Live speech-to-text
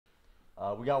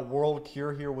We got World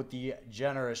Cure here with the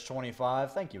generous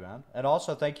 25. Thank you, man. And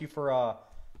also thank you for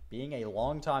being a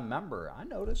longtime member. I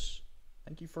notice.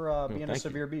 Thank you for being a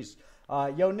severe beast.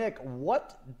 Yo, Nick,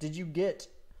 what did you get?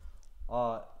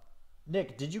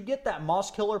 Nick, did you get that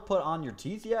moss killer put on your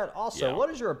teeth yet? Also, what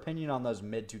is your opinion on those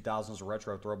mid-2000s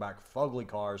retro throwback fugly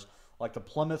cars like the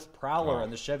Plymouth Prowler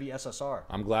and the Chevy SSR?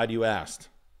 I'm glad you asked.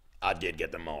 I did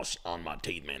get the moss on my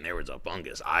teeth, man. There was a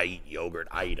fungus. I eat yogurt.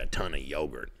 I eat a ton of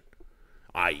yogurt.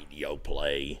 I eat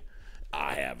Yoplait.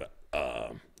 I have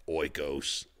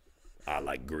Oikos. I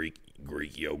like Greek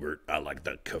yogurt. I like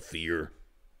the kefir.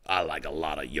 I like a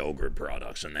lot of yogurt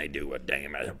products, and they do a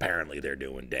damage. Apparently, they're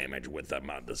doing damage with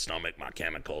the stomach, my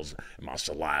chemicals, my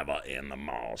saliva, and the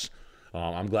moss.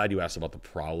 I'm glad you asked about the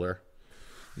Prowler.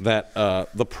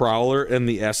 The Prowler and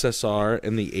the SSR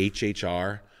and the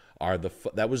HHR are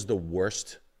that was the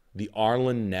worst. The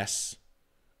Arlen Ness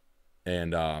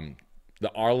and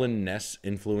the Arlen Ness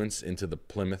influence into the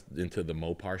Plymouth, into the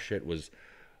Mopar shit was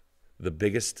the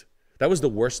biggest. That was the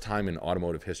worst time in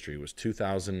automotive history. It was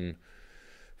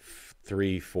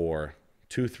 2003, 4.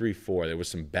 There was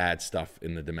some bad stuff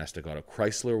in the domestic auto.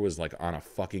 Chrysler was like on a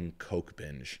fucking coke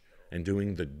binge and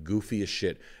doing the goofiest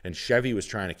shit. And Chevy was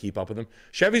trying to keep up with them.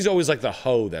 Chevy's always like the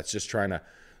hoe that's just trying to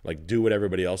like do what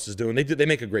everybody else is doing. They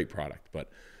make a great product, but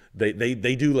they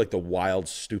do like the wild,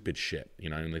 stupid shit.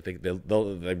 You know, and they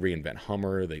reinvent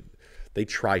Hummer. They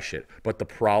try shit. But the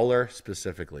Prowler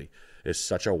specifically is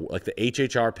such a, like the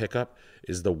HHR pickup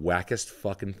is the wackest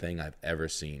fucking thing I've ever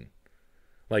seen.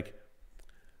 Like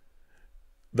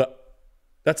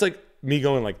that's like me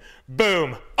going like,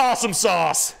 boom, awesome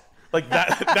sauce. Like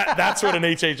that's what an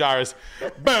HHR is.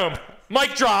 Boom,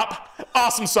 mic drop,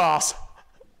 awesome sauce.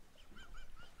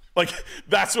 Like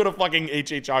that's what a fucking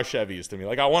HHR Chevy is to me.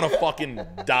 Like I want to fucking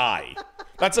die.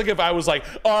 That's like if I was like,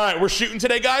 all right, we're shooting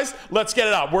today, guys. Let's get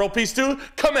it up. World Peace 2,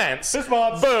 commence. Fist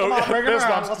bumps. Boom. Come on, bring it Fist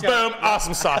around. bumps. Let's go. Boom.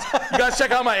 Awesome sauce. You guys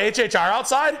check out my HHR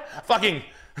outside. Fucking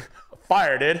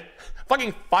fire, dude.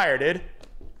 Fucking fire, dude.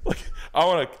 Like I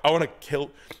wanna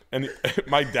kill. And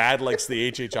my dad likes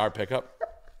the HHR pickup,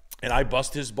 and I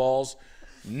bust his balls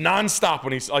nonstop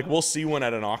when he's like, we'll see one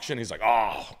at an auction. He's like,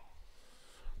 oh,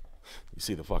 you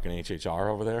see the fucking HHR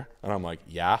over there? And I'm like,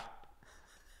 yeah.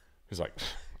 He's like,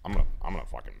 I'm gonna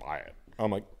fucking buy it.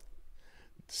 I'm like,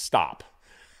 stop.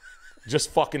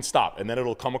 Just fucking stop. And then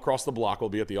it'll come across the block.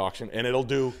 We'll be at the auction, and it'll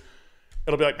be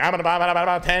like, I'm gonna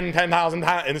buy 10,000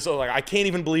 times. And so like, I can't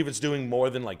even believe it's doing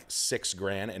more than like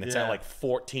 $6,000, and it's at like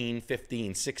 14,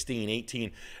 15, 16,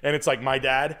 18. And it's like my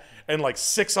dad and like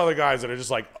 6 other guys that are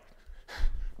just like,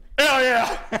 hell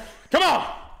yeah, come on,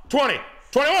 20,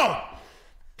 21,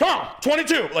 come on,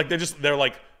 22. Like they're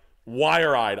like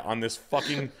wire-eyed on this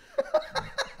fucking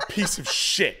piece of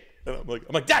shit. And I'm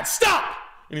like, Dad, stop!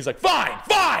 And he's like, fine,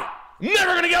 I'm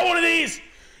never gonna get one of these.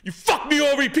 You fucked me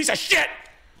over, you piece of shit.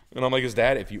 And I'm like, his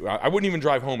dad, I wouldn't even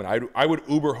drive home, and I would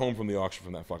Uber home from the auction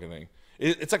from that fucking thing.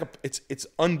 It's like it's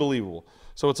unbelievable.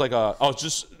 So it's like it's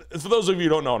just for those of you who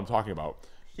don't know what I'm talking about.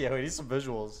 Yeah, we need some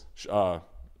visuals.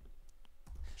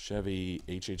 Chevy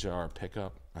HHR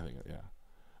pickup. I think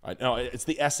no, it's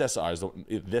the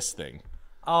SSR. This thing.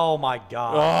 Oh my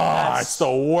god. Oh, it's the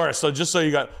worst. So just so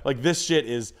you got like this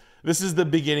is the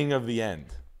beginning of the end.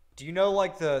 Do you know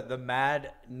like the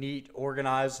mad, neat,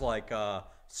 organized like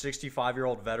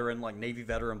 65-year-old veteran, like Navy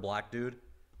veteran black dude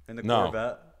in the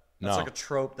Corvette? That's like a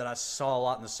trope that I saw a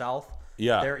lot in the South.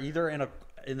 Yeah. They're either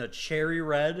in a cherry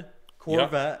red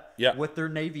Corvette with their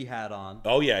Navy hat on.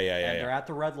 Oh yeah. And they're at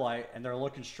the red light and they're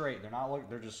looking straight. They're not looking.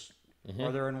 They're just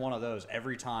or they're in one of those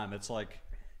every time. It's like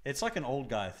an old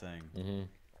guy thing.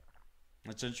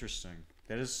 It's interesting.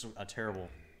 That is a terrible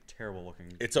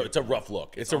looking. It's a rough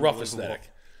look. It's a rough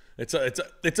aesthetic.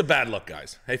 It's a bad look,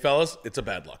 guys. Hey fellas, it's a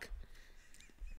bad look.